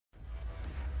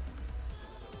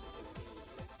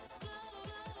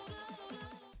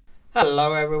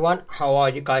Hello everyone, how are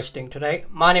you guys doing today?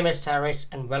 My name is Saris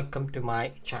and welcome to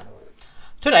my channel.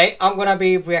 Today I'm gonna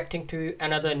be reacting to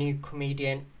another new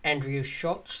comedian, Andrew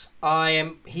Schulz.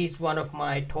 He's one of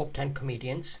my top 10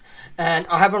 comedians and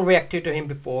I haven't reacted to him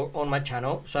before on my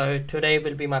channel. So today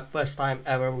will be my first time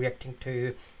ever reacting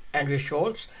to Andrew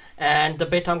Schulz, and the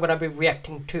bit I'm gonna be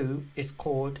reacting to is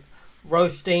called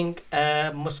Roasting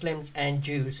Muslims and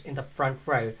Jews in the Front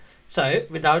Row. So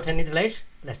without any delays,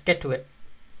 let's get to it.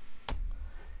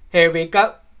 Here we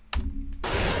go.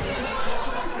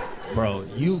 Bro,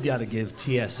 you gotta give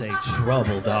TSA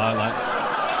trouble, dog.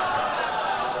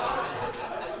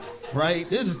 Right?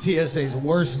 This is TSA's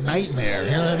worst nightmare.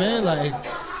 You know what I mean? Like,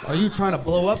 are you trying to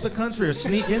blow up the country or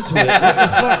sneak into it? What the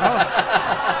fuck up?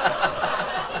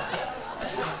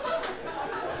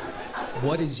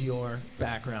 What is your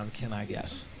background, can I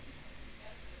guess?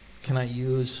 Can I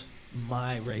use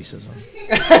my racism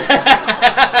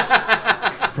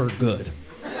for good?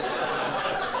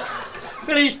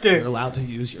 Please do. You're allowed to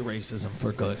use your racism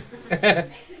for good.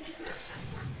 I'm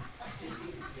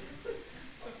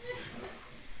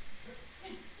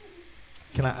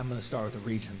gonna start with a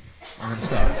region.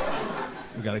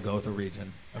 We gotta go with a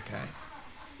region, okay?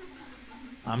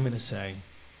 I'm gonna say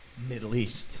Middle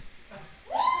East.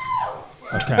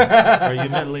 Okay, are you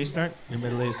Middle Eastern? You're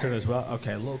Middle Eastern as well?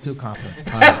 Okay, a little too confident.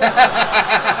 All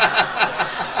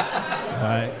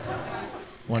right.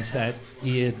 Once that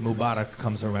Eid Mubarak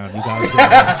comes around, you guys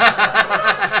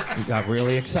got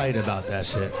really excited about that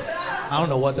shit. I don't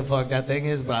know what the fuck that thing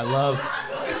is, but I love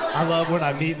when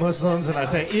I meet Muslims and I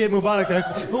say Eid Mubarak. They're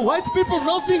like, oh, white people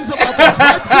know things about this.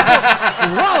 White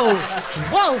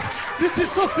people, wow, this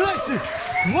is so crazy.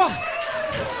 Wow.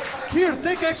 Here,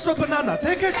 take extra banana.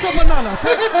 Take extra banana.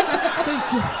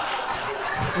 Thank you.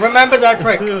 Remember that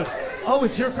trick. Dude. Oh,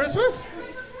 it's your Christmas?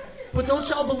 But don't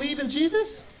y'all believe in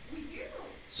Jesus?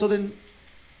 So then,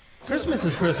 Christmas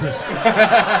is Christmas.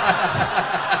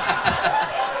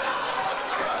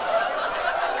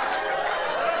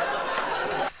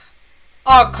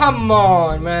 Oh, come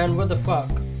on, man. What the fuck?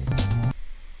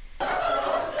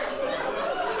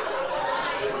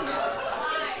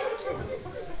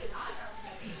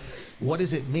 What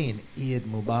does it mean, Eid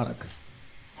Mubarak?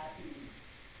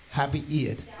 Happy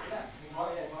Eid.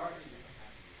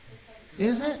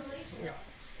 Is it?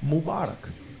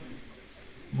 Mubarak.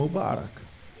 Mubarak.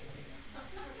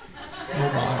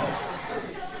 Mubarak.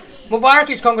 Mubarak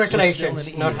is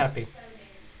congratulations, not happy.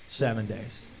 7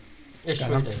 days. It's God,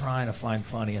 3 I'm days. trying to find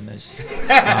funny in this.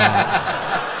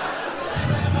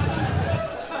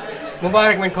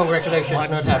 Mubarak means congratulations, My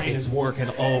not brain happy. is working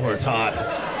overtime.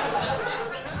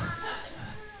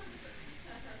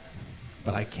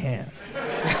 But I can't.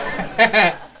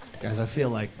 Guys, I feel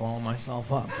like blowing myself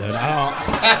up, dude.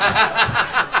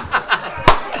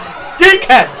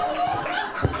 Dickhead!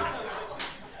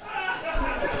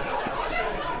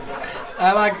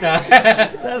 I like that.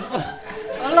 That's fun.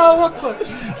 Allahu Akbar.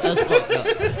 That's fucked up.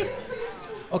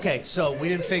 Okay, so we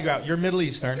didn't figure out. You're Middle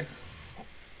Eastern.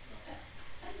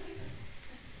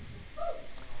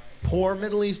 Poor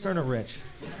Middle Eastern or rich?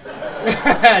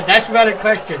 That's a valid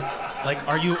question. Like,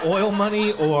 are you oil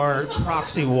money or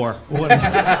proxy war? What?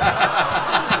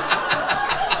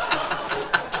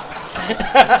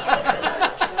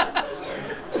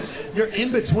 You're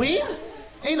in between?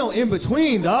 Ain't no in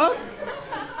between, dog.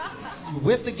 You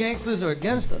with the gangsters or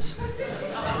against us?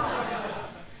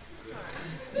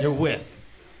 You're with.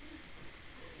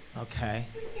 Okay.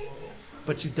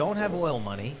 But you don't have oil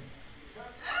money.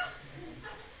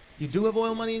 You do have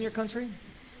oil money in your country?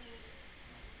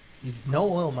 You no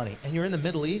oil money, and you're in the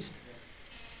Middle East?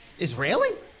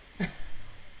 Israeli?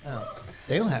 Oh,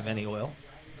 they don't have any oil.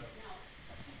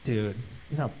 Dude,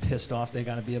 you know how pissed off they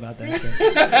gotta be about that shit?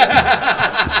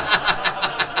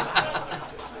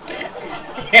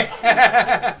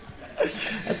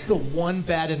 That's the one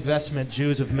bad investment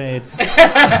Jews have made. Fuck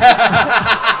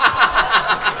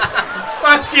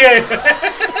you!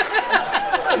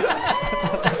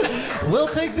 We'll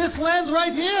take this land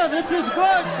right here. This is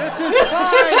good. This is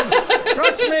fine.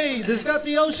 Trust me. This got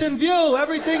the ocean view.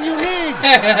 Everything you need.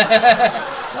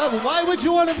 Oh, why would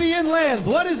you want to be inland?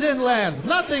 What is inland?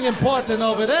 Nothing important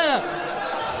over there.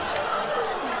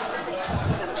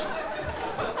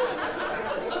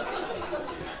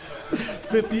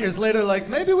 "50 years later, like,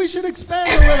 maybe we should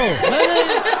expand a little.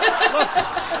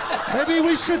 Maybe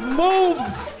we should move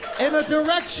in a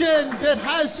direction that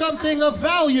has something of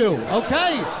value,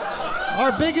 okay?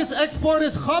 Our biggest export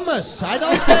is hummus. I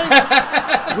don't think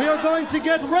we are going to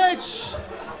get rich."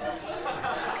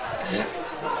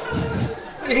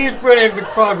 He's brilliant with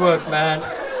crowd work, man.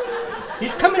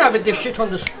 He's coming out with this shit on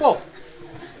the spot.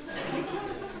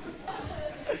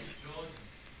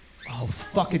 Oh,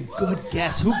 fucking good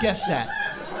guess. Who guessed that?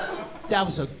 That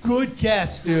was a good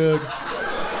guess, dude.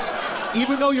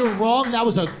 Even though you're wrong, that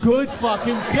was a good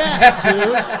fucking guess,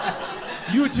 dude.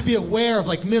 You had to be aware of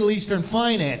like Middle Eastern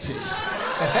finances.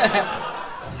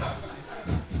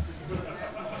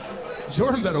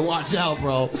 Jordan better watch out,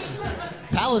 bro.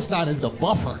 Palestine is the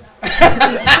buffer.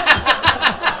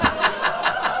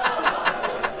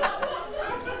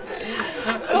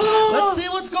 Let's see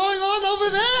what's going on over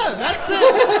there. That's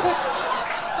it.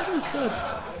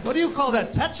 What do you call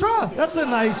that? Petra? That's a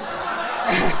nice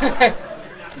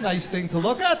thing to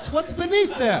look at. What's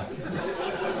beneath there?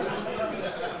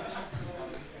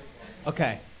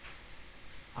 Okay.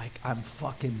 I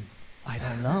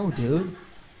don't know, dude.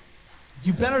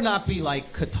 You better not be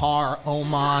like Qatar,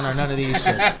 Oman, or none of these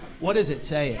shits. What does it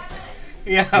say?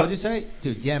 Yeah. What did you say?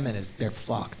 Dude, they're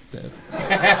fucked, dude.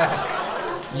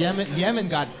 Yemen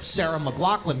got Sarah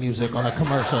McLachlan music on the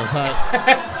commercials, huh?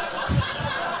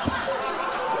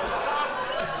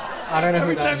 I don't know.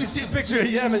 Every time you see a picture of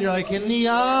Yemen, you're like, in the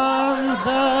arms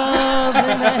of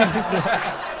an angel,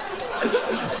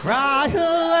 cry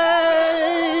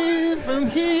away from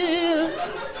here.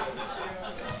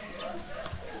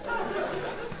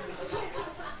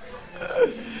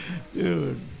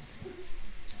 Dude.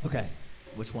 Okay,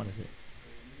 which one is it?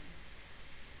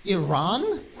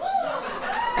 Iran?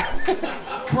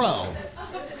 Bro.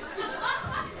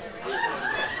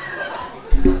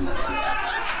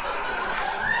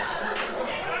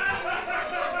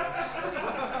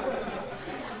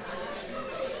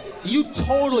 You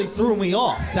totally threw me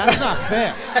off. That's not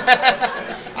fair.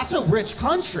 That's a rich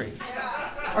country.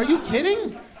 Are you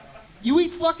kidding? You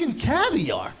eat fucking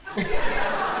caviar.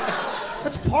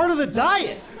 That's part of the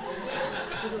diet.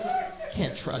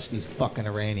 Can't trust these fucking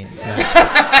Iranians, man.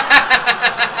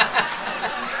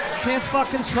 Can't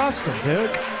fucking trust them,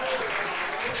 dude.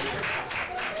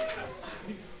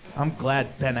 I'm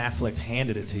glad Ben Affleck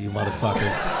handed it to you,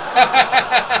 motherfuckers.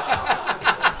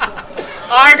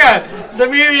 Argo! The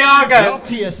movie Argo! Your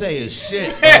TSA is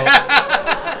shit, bro.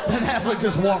 Ben Affleck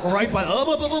just walked right by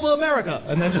America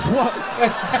and then just walk.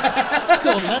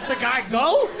 Still let the guy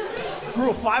go?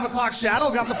 Grew a 5 o'clock shadow,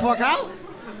 got the fuck out?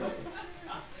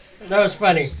 That was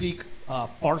funny. You speak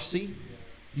Farsi?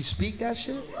 You speak that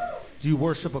shit? Do you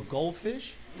worship a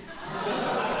goldfish?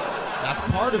 That's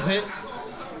part of it.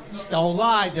 Just don't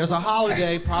lie. There's a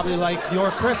holiday, probably like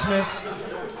your Christmas.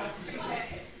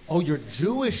 Oh, you're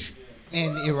Jewish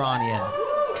and Iranian.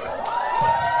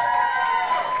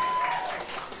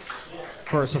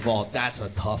 First of all, that's a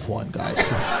tough one,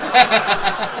 guys.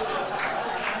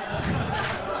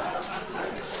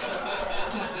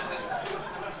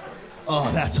 Oh,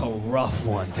 that's a rough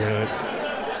one, dude.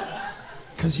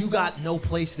 Because you got no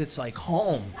place that's like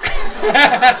home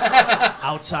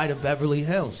outside of Beverly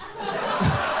Hills.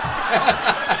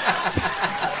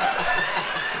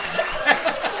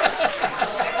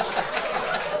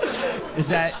 Is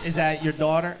that your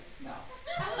daughter?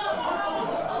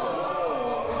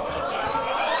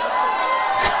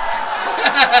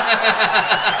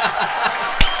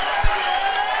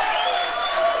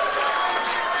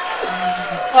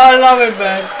 I love it,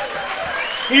 man.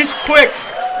 He's quick.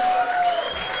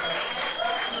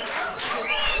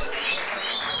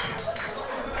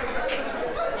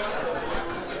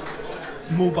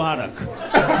 Mubarak.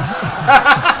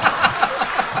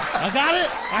 I got it.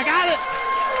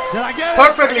 Did I get it?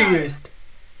 Perfectly used.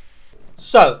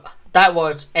 So, that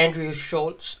was Andrew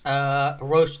Schulz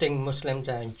roasting Muslims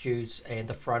and Jews in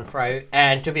the front row.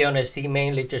 And to be honest, he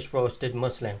mainly just roasted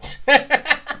Muslims.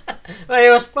 But it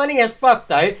was funny as fuck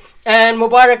though. And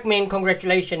Mubarak mean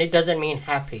congratulations, it doesn't mean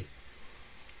happy.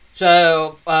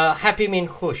 So, happy mean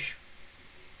khush.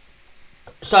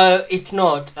 So, it's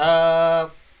not,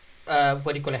 what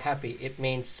do you call it, happy. It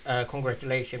means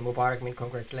congratulations. Mubarak means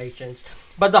congratulations.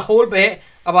 But the whole bit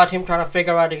about him trying to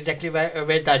figure out exactly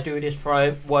where that dude is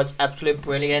from was absolutely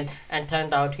brilliant. And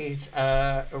turned out he's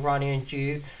Iranian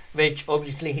Jew, which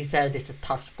obviously he said is a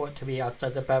tough spot to be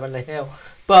outside the Beverly Hills.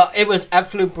 But it was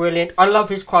absolutely brilliant. I love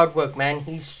his crowd work, man.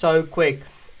 He's so quick.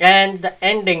 And the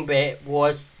ending bit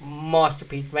was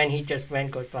masterpiece when he just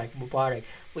goes like Mubarak,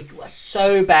 which was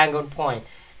so bang on point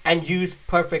and used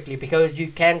perfectly, because you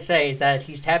can say that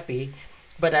he's happy,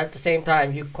 but at the same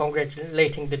time you're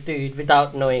congratulating the dude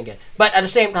without knowing it. But at the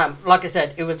same time, like I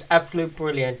said, it was absolutely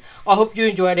brilliant. I hope you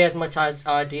enjoyed it as much as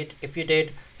I did. If you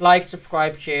did, like,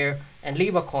 subscribe, share, and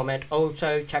leave a comment.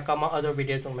 Also, check out my other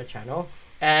videos on my channel.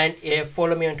 And if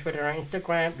follow me on Twitter and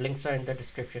Instagram, links are in the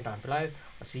description down below.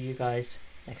 I'll see you guys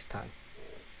next time.